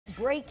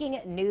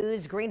Breaking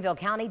news, Greenville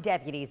County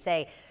deputies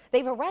say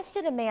they've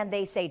arrested a man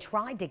they say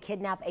tried to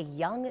kidnap a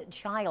young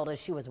child as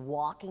she was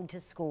walking to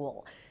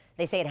school.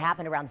 They say it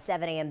happened around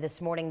 7 a.m. this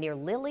morning near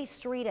Lily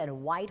Street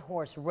and White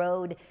Horse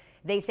Road.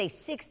 They say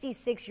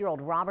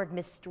 66-year-old Robert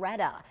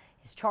Mistretta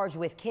is charged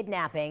with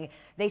kidnapping.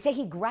 They say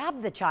he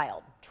grabbed the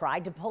child,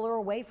 tried to pull her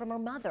away from her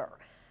mother.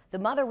 The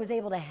mother was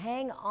able to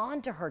hang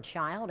on to her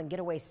child and get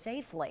away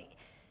safely.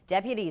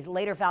 Deputies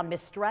later found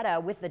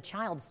Mistretta with the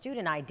child's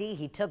student ID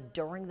he took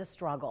during the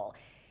struggle.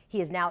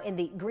 He is now in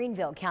the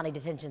Greenville County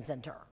Detention Center.